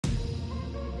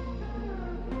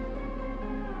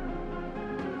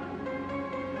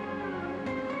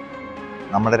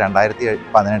നമ്മുടെ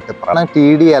 2018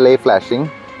 TD LA flashing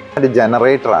ഒരു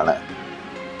ജനറേറ്ററാണ്.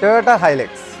 Toyota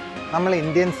Hilux നമ്മൾ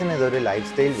ഇന്ത്യൻസിന് ഇതൊരു ലൈഫ്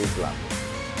സ്റ്റൈൽ വെഹിക്കിളാണ്.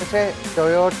 പക്ഷേ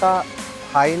ടൊയോട്ട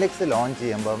ഹൈലക്സ് ലോഞ്ച്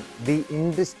ചെയ്യുമ്പം ദി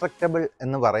ഇൻഡിസ്ട്രക്റ്റബിൾ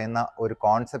എന്ന് പറയുന്ന ഒരു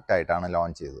കോൺസെപ്റ്റ് ആയിട്ടാണ്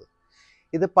ലോഞ്ച് ചെയ്തത്.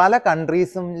 ഇത് പല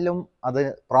കൺട്രീസിലും അത്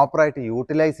പ്രോപ്പറായിട്ട്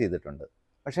യൂട്ടിലൈസ് ചെയ്തിട്ടുണ്ട്.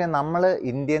 പക്ഷേ നമ്മൾ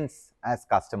Indians as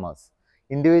customers,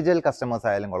 individual customers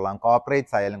ആയാലും കൊള്ളാം,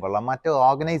 കോർപ്പറേറ്റ്സ് ആയാലും കൊള്ളാം, മറ്റ്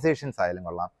ഓർഗനൈസേഷൻസ് ആയാലും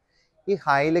കൊള്ളാം, ഈ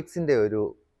ഹൈലക്സിൻ്റെ ഒരു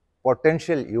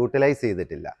പൊട്ടൻഷ്യൽ യൂട്ടിലൈസ്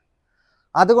ചെയ്തിട്ടില്ല.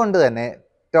 അതുകൊണ്ട് തന്നെ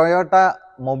ടൊയോട്ട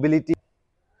മൊബിലിറ്റി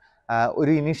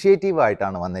ഒരു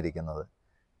ഇനിഷ്യേറ്റീവായിട്ടാണ് വന്നിരിക്കുന്നത്.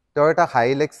 ടൊയോട്ട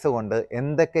ഹൈലക്സ് കൊണ്ട്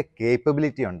എന്തൊക്കെ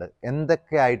കേപ്പബിലിറ്റി ഉണ്ട്,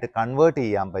 എന്തൊക്കെയായിട്ട് കൺവേർട്ട്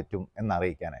ചെയ്യാൻ പറ്റും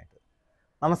എന്നറിയിക്കാനായിട്ട്.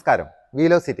 നമസ്കാരം,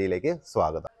 വീലോസിറ്റിയിലേക്ക്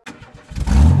സ്വാഗതം.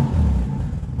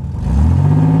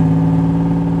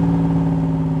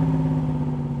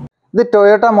 ഇത്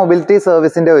ടൊയോട്ട മൊബിലിറ്റി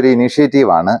സർവീസിൻ്റെ ഒരു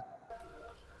ഇനിഷ്യേറ്റീവാണ്.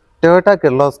 ടൊയോട്ട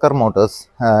കിർലോസ്കർ മോട്ടോഴ്സ്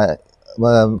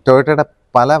ടൊയോട്ടയുടെ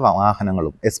പല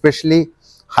വാഹനങ്ങളും, എസ്പെഷ്യലി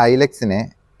ഹൈലക്സിനെ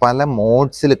പല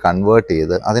മോഡ്സിൽ കൺവേർട്ട്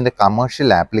ചെയ്ത് അതിൻ്റെ കമേഴ്ഷ്യൽ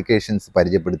ആപ്ലിക്കേഷൻസ്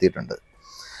പരിചയപ്പെടുത്തിയിട്ടുണ്ട്.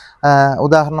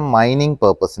 ഉദാഹരണം mining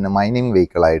പേർപ്പസിന് mining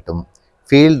വെഹിക്കിളായിട്ടും,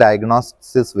 field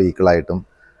diagnostics വെഹിക്കിളായിട്ടും,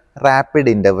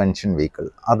 rapid intervention vehicle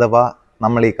അഥവാ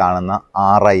നമ്മൾ ഈ കാണുന്ന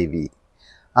RIV,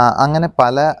 അങ്ങനെ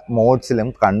പല മോഡ്സിലും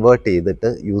കൺവേർട്ട് ചെയ്തിട്ട്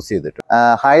യൂസ് ചെയ്തിട്ടുണ്ട്.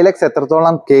 ഹൈലക്സ്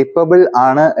എത്രത്തോളം കേപ്പബിൾ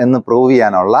ആണ് എന്ന് പ്രൂവ്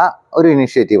ചെയ്യാനുള്ള ഒരു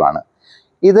ഇനിഷ്യേറ്റീവാണ്.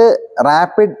 ഇത്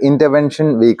റാപ്പിഡ് ഇൻ്റർവെൻഷൻ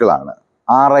വെഹിക്കിളാണ്,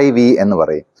 RIV എന്ന്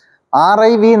പറയും.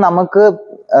 RIV നമുക്ക്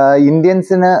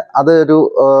ഇന്ത്യൻസിന് അതൊരു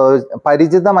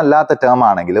പരിചിതമല്ലാത്ത ടേം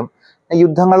ആണെങ്കിലും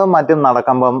യുദ്ധങ്ങളും മറ്റും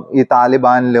നടക്കുമ്പം ഈ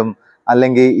താലിബാനിലും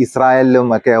അല്ലെങ്കിൽ ഇസ്രായേലിലും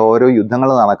ഒക്കെ ഓരോ യുദ്ധങ്ങൾ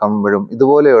നടക്കുമ്പോഴും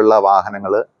ഇതുപോലെയുള്ള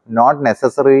വാഹനങ്ങൾ നോട്ട്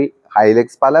നെസസറി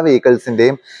ഹൈലക്സ് പല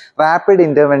വെഹിക്കിൾസിൻ്റെയും റാപ്പിഡ്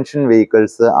ഇൻ്റർവെൻഷൻ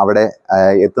വെഹിക്കിൾസ് അവിടെ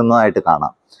എത്തുന്നതായിട്ട്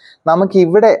കാണാം.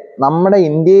 നമുക്കിവിടെ നമ്മുടെ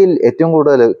ഇന്ത്യയിൽ ഏറ്റവും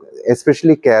കൂടുതൽ,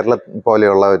 എസ്പെഷ്യലി കേരളം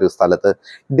പോലെയുള്ള ഒരു സ്ഥലത്ത്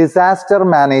ഡിസാസ്റ്റർ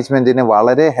മാനേജ്മെൻറ്റിന്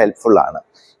വളരെ ഹെൽപ്ഫുള്ളാണ്.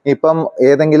 ഇപ്പം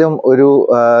ഏതെങ്കിലും ഒരു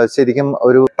ശരിക്കും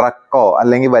ഒരു ട്രക്കോ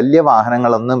അല്ലെങ്കിൽ വലിയ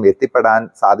വാഹനങ്ങളൊന്നും എത്തിപ്പെടാൻ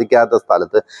സാധിക്കാത്ത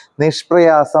സ്ഥലത്ത്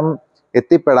നിഷ്പ്രയാസം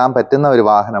എത്തിപ്പെടാൻ പറ്റുന്ന ഒരു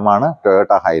വാഹനമാണ്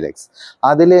ടൊയോട്ട ഹൈലക്സ്.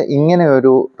 അതിൽ ഇങ്ങനെ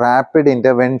ഒരു റാപ്പിഡ്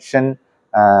ഇൻ്റർവെൻഷൻ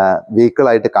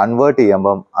വെഹിക്കിളായിട്ട് കൺവേർട്ട്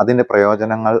ചെയ്യുമ്പം അതിൻ്റെ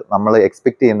പ്രയോജനങ്ങൾ നമ്മൾ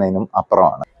എക്സ്പെക്റ്റ് ചെയ്യുന്നതിനും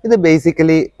അപ്പുറമാണ്. ഇത്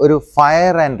ബേസിക്കലി ഒരു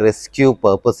ഫയർ ആൻഡ് റെസ്ക്യൂ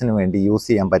പേർപ്പസിന് വേണ്ടി യൂസ്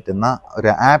ചെയ്യാൻ പറ്റുന്ന ഒരു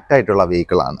ആപ്റ്റായിട്ടുള്ള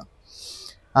വെഹിക്കിളാണ്.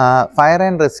 ഫയർ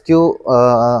ആൻഡ് റെസ്ക്യൂ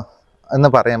എന്ന്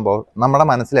പറയുമ്പോൾ നമ്മുടെ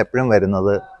മനസ്സിൽ എപ്പോഴും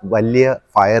വരുന്നത് വലിയ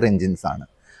ഫയർ എൻജിൻസ് ആണ്.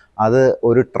 അത്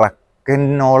ഒരു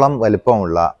ട്രക്കിനോളം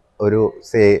വലിപ്പമുള്ള ഒരു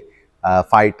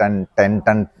 5 ടൺ 10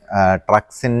 ടൺ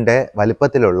ട്രക്സിൻ്റെ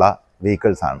വലിപ്പത്തിലുള്ള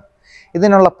വെഹിക്കിൾസ് ആണ്.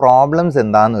 ഇതിനുള്ള പ്രോബ്ലംസ്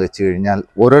എന്താണെന്ന് വെച്ച് കഴിഞ്ഞാൽ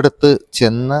ഒരിടത്ത്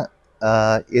ചെന്ന്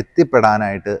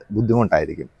എത്തിപ്പെടാനായിട്ട്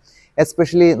ബുദ്ധിമുട്ടായിരിക്കും.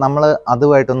 എസ്പെഷ്യലി നമ്മൾ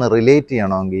അതുമായിട്ടൊന്ന് റിലേറ്റ്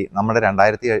ചെയ്യണമെങ്കിൽ നമ്മുടെ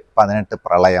 2018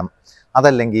 പ്രളയം,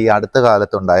 അതല്ലെങ്കിൽ അടുത്ത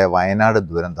കാലത്തുണ്ടായ വയനാട്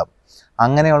ദുരന്തം,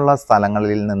 അങ്ങനെയുള്ള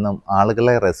സ്ഥലങ്ങളിൽ നിന്നും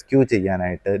ആളുകളെ റെസ്ക്യൂ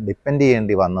ചെയ്യാനായിട്ട് ഡിപ്പെൻഡ്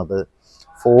ചെയ്യേണ്ടി വന്നത്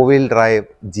 4 വീൽ ഡ്രൈവ്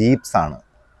ജീപ്സ് ആണ്.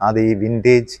 അത് ഈ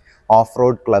വിൻറ്റേജ് ഓഫ്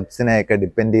റോഡ് ക്ലബ്സിനെയൊക്കെ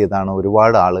ഡിപ്പെൻഡ് ചെയ്താണ്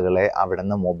ഒരുപാട് ആളുകളെ അവിടെ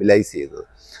നിന്ന് മൊബിലൈസ് ചെയ്തത്.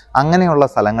 അങ്ങനെയുള്ള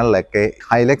സ്ഥലങ്ങളിലൊക്കെ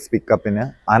ഹൈലക്സ് പിക്കപ്പിന്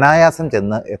അനായാസം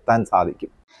ചെന്ന് എത്താൻ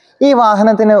സാധിക്കും. ഈ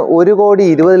വാഹനത്തിന്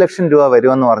 1,20,00,000 രൂപ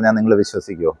വരുമെന്ന് പറഞ്ഞാൽ നിങ്ങൾ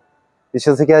വിശ്വസിക്കുമോ?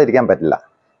 വിശ്വസിക്കാതിരിക്കാൻ പറ്റില്ല.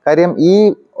 കാര്യം ഈ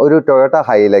ഒരു Toyota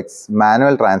Hilux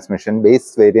manual transmission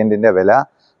base വേരിയൻറ്റിൻ്റെ വില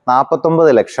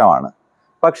 49 ലക്ഷമാണ്.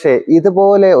 പക്ഷേ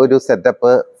ഇതുപോലെ ഒരു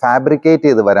സെറ്റപ്പ് ഫാബ്രിക്കേറ്റ്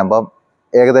ചെയ്ത് വരുമ്പം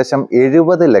ഏകദേശം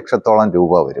 70 ലക്ഷത്തോളം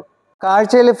രൂപ വരും.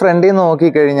 കാഴ്ചയിൽ ഫ്രണ്ടിൽ നിന്ന്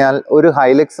നോക്കിക്കഴിഞ്ഞാൽ ഒരു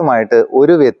ഹൈലക്സുമായിട്ട്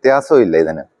ഒരു വ്യത്യാസവും ഇല്ല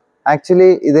ഇതിന്. ആക്ച്വലി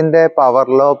ഇതിൻ്റെ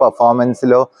പവറിലോ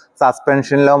പെർഫോമൻസിലോ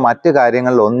സസ്പെൻഷനിലോ മറ്റു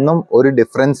കാര്യങ്ങളിലൊന്നും ഒരു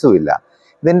ഡിഫറൻസും ഇല്ല.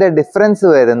 ഇതിൻ്റെ ഡിഫറൻസ്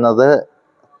വരുന്നത്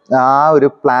ആ ഒരു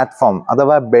പ്ലാറ്റ്ഫോം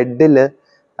അഥവാ ബെഡിൽ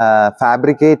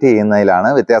ഫാബ്രിക്കേറ്റ്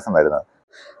ചെയ്യുന്നതിലാണ് വ്യത്യാസം വരുന്നത്.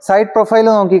 സൈഡ് പ്രൊഫൈൽ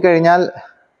നോക്കിക്കഴിഞ്ഞാൽ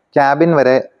ക്യാബിൻ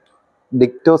വരെ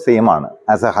ഡിക്റ്റോ സെയിം ആണ്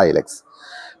as A Hilux.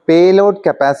 Payload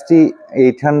capacity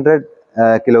 800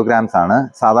 kilograms ആണ്,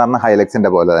 സാധാരണ ഹൈലക്സിൻ്റെ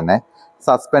പോലെ തന്നെ.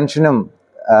 സസ്പെൻഷനും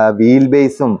വീൽ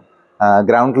ബേസും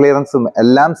ഗ്രൗണ്ട് ക്ലിയറൻസും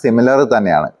എല്ലാം സിമിലർ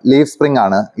തന്നെയാണ്. ലീഫ് സ്പ്രിംഗ്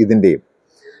ആണ് ഇതിൻ്റെയും.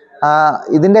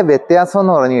 ഇതിൻ്റെ വ്യത്യാസം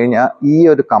എന്ന് പറഞ്ഞു കഴിഞ്ഞാൽ ഈ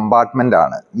ഒരു കമ്പാർട്ട്മെൻ്റ്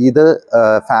ആണ്. ഇത്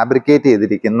ഫാബ്രിക്കേറ്റ്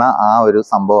ചെയ്തിരിക്കുന്ന ആ ഒരു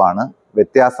സംഭവമാണ്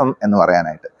വ്യത്യാസം എന്ന്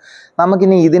പറയാനായിട്ട്.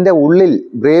 നമുക്കിനി ഇതിൻ്റെ ഉള്ളിൽ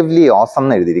ബ്രേവ്ലി ഓസം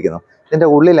എന്ന് എഴുതിയിരിക്കുന്നു. ഇതിൻ്റെ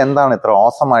ഉള്ളിൽ എന്താണ് ഇത്ര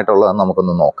ഓസമായിട്ടുള്ളതെന്ന്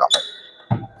നമുക്കൊന്ന് നോക്കാം.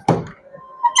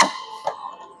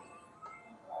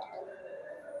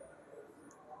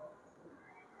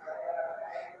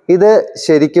 ഇത്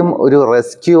ശരിക്കും ഒരു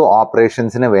റെസ്ക്യൂ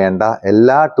ഓപ്പറേഷൻസിന് വേണ്ട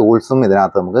എല്ലാ ടൂൾസും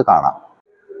ഇതിനകത്ത് നമുക്ക് കാണാം.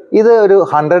 ഇത് ഒരു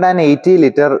 180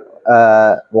 ലിറ്റർ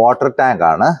വാട്ടർ ടാങ്ക്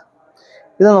ആണ്.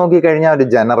 ഇത് നോക്കിക്കഴിഞ്ഞാൽ ഒരു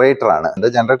ജനറേറ്ററാണ്.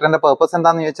 ജനറേറ്ററിന്റെ പർപ്പസ്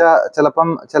എന്താണെന്ന് ചോദിച്ചാൽ ചിലപ്പം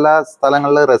ചില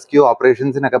സ്ഥലങ്ങളിൽ റെസ്ക്യൂ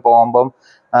ഓപ്പറേഷൻസിനൊക്കെ പോകുമ്പം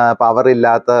പവർ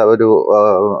ഇല്ലാത്ത ഒരു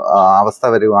അവസ്ഥ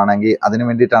വരുവാണെങ്കിൽ അതിന്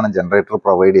വേണ്ടിയിട്ടാണ് ജനറേറ്റർ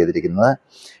പ്രൊവൈഡ് ചെയ്തിരിക്കുന്നത്.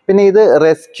 പിന്നെ ഇത്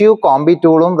റെസ്ക്യൂ കോംബി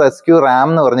ടൂളും റെസ്ക്യൂ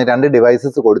റാം എന്ന് പറഞ്ഞ് 2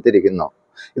 ഡിവൈസസ് കൊടുത്തിരിക്കുന്നു.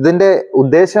 ഇതിന്റെ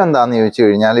ഉദ്ദേശം എന്താണെന്ന് ചോദിച്ചു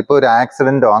കഴിഞ്ഞാൽ ഇപ്പോൾ ഒരു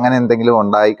ആക്സിഡന്റോ അങ്ങനെ എന്തെങ്കിലും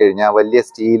ഉണ്ടായി കഴിഞ്ഞാൽ വലിയ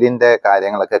സ്റ്റീലിന്റെ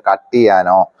കാര്യങ്ങളൊക്കെ കട്ട്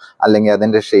ചെയ്യാനോ അല്ലെങ്കിൽ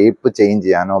അതിന്റെ ഷേപ്പ് ചേഞ്ച്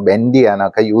ചെയ്യാനോ ബെൻഡ് ചെയ്യാനോ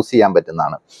ഒക്കെ യൂസ് ചെയ്യാൻ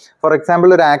പറ്റുന്നതാണ്. ഫോർ എക്സാമ്പിൾ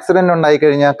ഒരു ആക്സിഡന്റ് ഉണ്ടായി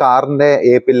കഴിഞ്ഞാൽ കാറിന്റെ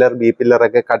A പില്ലർ B പില്ലർ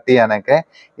ഒക്കെ കട്ട് ചെയ്യാനൊക്കെ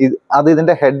അത്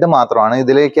ഇതിന്റെ ഹെഡ് മാത്രമാണ്.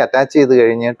 ഇതിലേക്ക് അറ്റാച്ച് ചെയ്ത്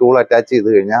കഴിഞ്ഞ് ടൂൾ അറ്റാച്ച് ചെയ്ത്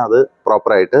കഴിഞ്ഞാൽ അത്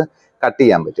പ്രോപ്പറായിട്ട് കട്ട്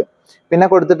ചെയ്യാൻ പറ്റും. പിന്നെ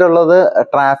കൊടുത്തിട്ടുള്ളത്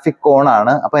ട്രാഫിക് കോൺ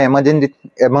ആണ്. അപ്പൊ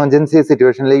എമർജൻസി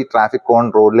സിറ്റുവേഷനിൽ ഈ ട്രാഫിക് കോൺ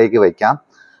റോഡിലേക്ക് വയ്ക്കാം.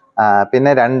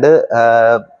 പിന്നെ 2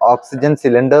 ഓക്സിജൻ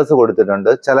സിലിണ്ടേഴ്സ് കൊടുത്തിട്ടുണ്ട്.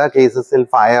 ചില കേസസിൽ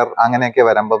ഫയർ അങ്ങനെയൊക്കെ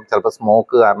വരുമ്പം ചിലപ്പോൾ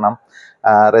സ്മോക്ക് കാരണം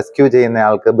റെസ്ക്യൂ ചെയ്യുന്ന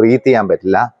ആൾക്ക് ബ്രീത്ത് ചെയ്യാൻ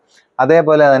പറ്റില്ല.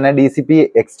 അതേപോലെ തന്നെ DCP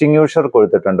എക്സ്റ്റിങ്യൂഷർ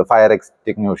കൊടുത്തിട്ടുണ്ട്, ഫയർ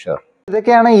എക്സ്റ്റിങ്യൂഷർ.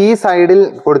 ഇതൊക്കെയാണ് ഈ സൈഡിൽ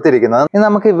കൊടുത്തിരിക്കുന്നത്. ഇനി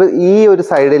നമുക്ക് ഈ ഒരു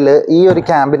സൈഡിൽ ഈ ഒരു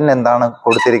ക്യാബിനിൽ എന്താണ്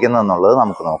കൊടുത്തിരിക്കുന്നത് എന്നുള്ളത്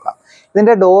നമുക്ക് നോക്കാം.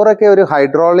 ഇതിന്റെ ഡോറൊക്കെ ഒരു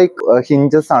ഹൈഡ്രോളിക്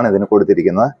ഹിഞ്ചസ് ആണ് ഇതിന്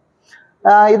കൊടുത്തിരിക്കുന്നത്.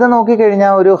 ഇത്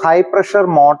നോക്കിക്കഴിഞ്ഞാൽ ഒരു ഹൈ പ്രഷർ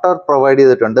മോട്ടോർ പ്രൊവൈഡ്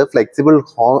ചെയ്തിട്ടുണ്ട്, ഫ്ലെക്സിബിൾ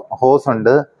ഹോസ്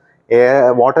ഉണ്ട്,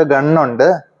 വാട്ടർ ഗണ്ണുണ്ട്.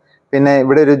 പിന്നെ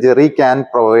ഇവിടെ ഒരു ജെറി ക്യാൻ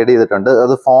പ്രൊവൈഡ് ചെയ്തിട്ടുണ്ട്,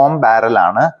 അത് ഫോം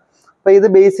ബാരലാണ്. അപ്പൊ ഇത്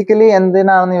ബേസിക്കലി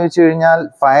എന്തിനാണെന്ന് ചോദിച്ചു കഴിഞ്ഞാൽ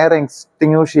ഫയർ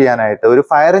എക്സ്റ്റിങ്യൂഷ് ചെയ്യാനായിട്ട് ഒരു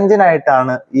ഫയർ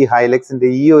എഞ്ചിനായിട്ടാണ് ഈ ഹൈലക്സിന്റെ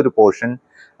ഈ ഒരു പോർഷൻ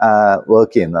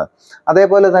വർക്ക് ചെയ്യുന്നത്.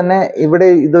 അതേപോലെ തന്നെ ഇവിടെ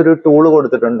ഇതൊരു ടൂൾ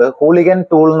കൊടുത്തിട്ടുണ്ട്, ഹൂളിഗൻ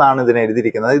ടൂൾ എന്നാണ് ഇതിന്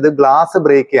എഴുതിയിരിക്കുന്നത്. ഇത് ഗ്ലാസ്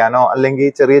ബ്രേക്ക് ചെയ്യാനോ അല്ലെങ്കിൽ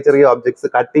ചെറിയ ചെറിയ ഒബ്ജക്ട്സ്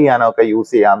കട്ട് ചെയ്യാനോ ഒക്കെ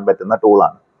യൂസ് ചെയ്യാൻ പറ്റുന്ന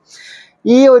ടൂളാണ്.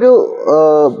 ഈ ഒരു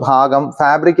ഭാഗം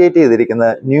ഫാബ്രിക്കേറ്റ്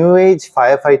ചെയ്തിരിക്കുന്നത് new age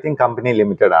fire fighting company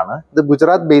limited ആണ്. ഇത്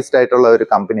ഗുജറാത്ത് ബേസ്ഡ് ആയിട്ടുള്ള ഒരു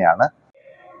കമ്പനിയാണ്.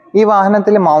 ഈ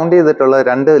വാഹനത്തിൽ മൗണ്ട് ചെയ്തിട്ടുള്ള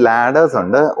 2 ലാഡേഴ്സ്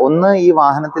ഉണ്ട്. ഒന്ന് ഈ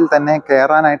വാഹനത്തിൽ തന്നെ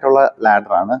കയറാനായിട്ടുള്ള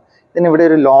ലാഡറാണ്. ഇതിന് ഇവിടെ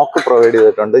ഒരു ലോക്ക് പ്രൊവൈഡ്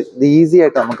ചെയ്തിട്ടുണ്ട്. ഇത് ഈസി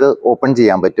ആയിട്ട് നമുക്ക് ഓപ്പൺ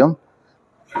ചെയ്യാൻ പറ്റും.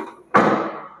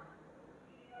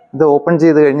 ഇത് ഓപ്പൺ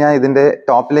ചെയ്ത് കഴിഞ്ഞാൽ ഇതിന്റെ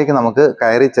ടോപ്പിലേക്ക് നമുക്ക്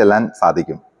കയറി ചെല്ലാൻ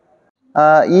സാധിക്കും.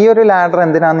 ഈ ഒരു ലാഡർ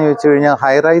എന്തിനാന്ന് ചോദിച്ചു കഴിഞ്ഞാൽ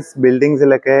ഹൈറൈസ്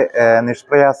ബിൽഡിങ്സിലൊക്കെ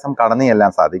നിഷ്പ്രയാസം കടന്നു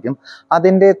ചെല്ലാൻ സാധിക്കും.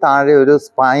 അതിന്റെ താഴെ ഒരു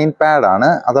സ്പൈൻ പാഡാണ്,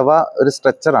 അഥവാ ഒരു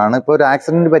സ്ട്രെച്ചറാണ്. ഇപ്പോൾ ഒരു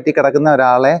ആക്സിഡന്റ് പറ്റി കിടക്കുന്ന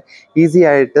ഒരാളെ ഈസി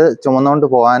ആയിട്ട് ചുമന്നുകൊണ്ട്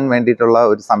പോകാൻ വേണ്ടിയിട്ടുള്ള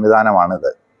ഒരു സംവിധാനമാണിത്.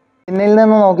 പിന്നിൽ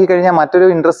നിന്ന് നോക്കിക്കഴിഞ്ഞാൽ മറ്റൊരു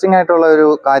ഇൻട്രസ്റ്റിംഗ് ആയിട്ടുള്ള ഒരു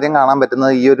കാര്യം കാണാൻ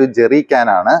പറ്റുന്നത് ഈ ഒരു ജെറി ക്യാൻ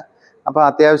ആണ്. അപ്പൊ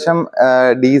അത്യാവശ്യം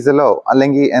ഡീസലോ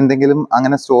അല്ലെങ്കിൽ എന്തെങ്കിലും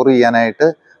അങ്ങനെ സ്റ്റോർ ചെയ്യാനായിട്ട്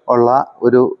ഉള്ള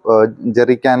ഒരു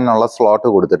ജെറി ക്യാനുള്ള സ്ലോട്ട്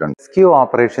കൊടുത്തിട്ടുണ്ട്. റെസ്ക്യൂ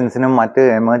ഓപ്പറേഷൻസിനും മറ്റ്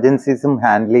എമർജൻസീസും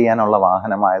ഹാൻഡിൽ ചെയ്യാനുള്ള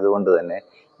വാഹനമായതുകൊണ്ട് തന്നെ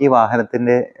ഈ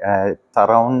വാഹനത്തിന്റെ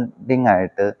സറൗണ്ടിങ്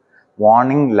ആയിട്ട്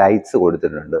വാർണിംഗ് ലൈറ്റ്സ്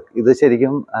കൊടുത്തിട്ടുണ്ട്. ഇത്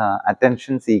ശരിക്കും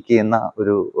അറ്റൻഷൻ സീക്ക് ചെയ്യുന്ന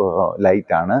ഒരു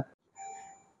ലൈറ്റാണ്.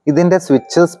 ഇതിന്റെ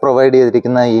സ്വിച്ചസ് പ്രൊവൈഡ്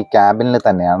ചെയ്തിരിക്കുന്ന ഈ ക്യാബിനിൽ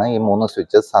തന്നെയാണ്. ഈ 3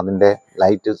 സ്വിച്ചസ് അതിന്റെ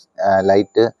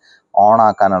ലൈറ്റ് ഓൺ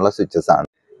ആക്കാനുള്ള സ്വിച്ചസ് ആണ്.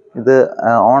 ഇത്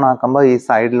ഓൺ ആക്കുമ്പോൾ ഈ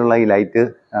സൈഡിലുള്ള ഈ ലൈറ്റ്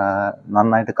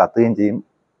നന്നായിട്ട് കത്തുകയും ചെയ്യും.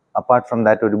 അപ്പാർട്ട് ഫ്രം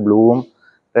ദാറ്റ് ഒരു ബ്ലൂവും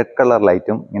റെഡ് കളർ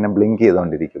ലൈറ്റും ഇങ്ങനെ ബ്ലിങ്ക്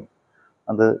ചെയ്തുകൊണ്ടിരിക്കും.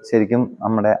 അത് ശരിക്കും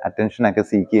നമ്മുടെ അറ്റൻഷനൊക്കെ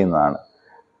സീക്ക് ചെയ്യുന്നതാണ്.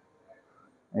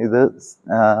 ഇത്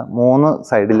 3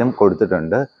 സൈഡിലും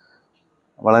കൊടുത്തിട്ടുണ്ട്.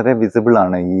 വളരെ വിസിബിൾ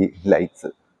ആണ് ഈ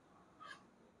ലൈറ്റ്സ്.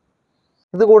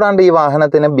 ഇത് കൂടാണ്ട് ഈ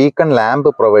വാഹനത്തിന് ബീക്കൺ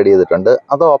ലാമ്പ് പ്രൊവൈഡ് ചെയ്തിട്ടുണ്ട്.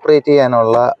 അത് ഓപ്പറേറ്റ്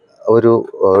ചെയ്യാനുള്ള ഒരു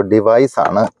ഡിവൈസ്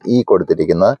ആണ് ഈ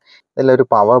കൊടുത്തിരിക്കുന്നത്. ഇതിലൊരു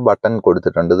പവർ ബട്ടൺ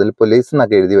കൊടുത്തിട്ടുണ്ട്. ഇതിൽ പോലീസ്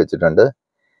എന്നൊക്കെ എഴുതി വെച്ചിട്ടുണ്ട്.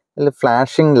 ഇതിൽ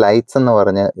ഫ്ലാഷിംഗ് ലൈറ്റ്സ് എന്ന്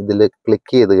പറഞ്ഞ് ഇതിൽ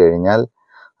ക്ലിക്ക് ചെയ്ത് കഴിഞ്ഞാൽ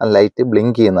ആ ലൈറ്റ്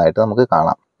ബ്ലിങ്ക് ചെയ്യുന്നതായിട്ട് നമുക്ക്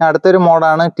കാണാം. അടുത്തൊരു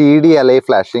മോഡാണ് TD അലൈ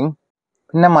ഫ്ലാഷിംഗ്.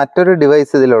 പിന്നെ മറ്റൊരു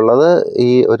ഡിവൈസ് ഇതിലുള്ളത്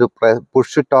ഈ ഒരു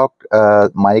പുഷ് ടോക്ക്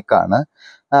മൈക്കാണ്.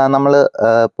 നമ്മൾ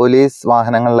പോലീസ്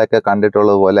വാഹനങ്ങളിലൊക്കെ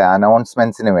കണ്ടിട്ടുള്ളത് പോലെ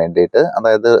അനൗൺസ്മെന്റ്സിന് വേണ്ടിയിട്ട്,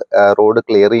 അതായത് റോഡ്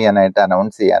ക്ലിയർ ചെയ്യാനായിട്ട്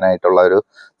അനൗൺസ് ചെയ്യാനായിട്ടുള്ള ഒരു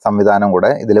സംവിധാനം കൂടെ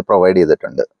ഇതിൽ പ്രൊവൈഡ്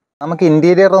ചെയ്തിട്ടുണ്ട്. നമുക്ക്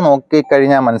ഇന്റീരിയർ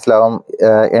നോക്കിക്കഴിഞ്ഞാൽ മനസ്സിലാവും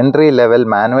എൻട്രി ലെവൽ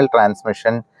മാനുവൽ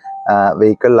ട്രാൻസ്മിഷൻ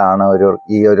വെഹിക്കിളിലാണ്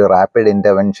ഈ ഒരു റാപ്പിഡ്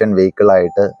ഇന്റർവെൻഷൻ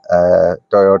വെഹിക്കിളായിട്ട്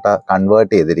ടൊയോട്ട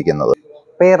കൺവേർട്ട് ചെയ്തിരിക്കുന്നത്.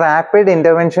 അപ്പോൾ ഈ റാപ്പിഡ്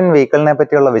ഇന്റർവെൻഷൻ വെഹിക്കിളിനെ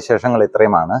പറ്റിയുള്ള വിശേഷങ്ങൾ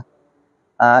ഇത്രയുമാണ്.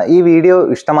 ഈ വീഡിയോ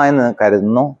ഇഷ്ടമായെന്ന്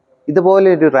കരുതുന്നു. ഇതുപോലെ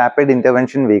ഒരു റാപ്പിഡ്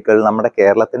ഇന്റർവെൻഷൻ വെഹിക്കിൾ നമ്മുടെ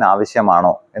കേരളത്തിന്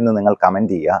ആവശ്യമാണോ എന്ന് നിങ്ങൾ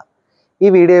കമൻറ്റ് ചെയ്യുക. ഈ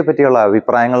വീഡിയോയെ പറ്റിയുള്ള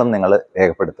അഭിപ്രായങ്ങളും നിങ്ങൾ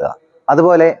രേഖപ്പെടുത്തുക.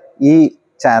 അതുപോലെ ഈ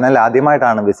ചാനൽ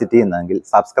ആദ്യമായിട്ടാണ് വിസിറ്റ് ചെയ്യുന്നതെങ്കിൽ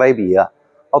സബ്സ്ക്രൈബ് ചെയ്യുക.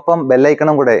 ഒപ്പം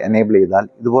ബെല്ലൈക്കണും കൂടെ എനേബിൾ ചെയ്താൽ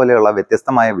ഇതുപോലെയുള്ള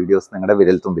വ്യത്യസ്തമായ വീഡിയോസ് നിങ്ങളുടെ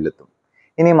വിരൽത്തുമ്പിലെത്തും.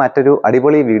 ഇനി മറ്റൊരു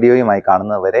അടിപൊളി വീഡിയോയുമായി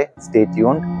കാണുന്നതുവരെ സ്റ്റേ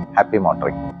ട്യൂൺഡ്. Happy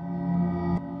motoring.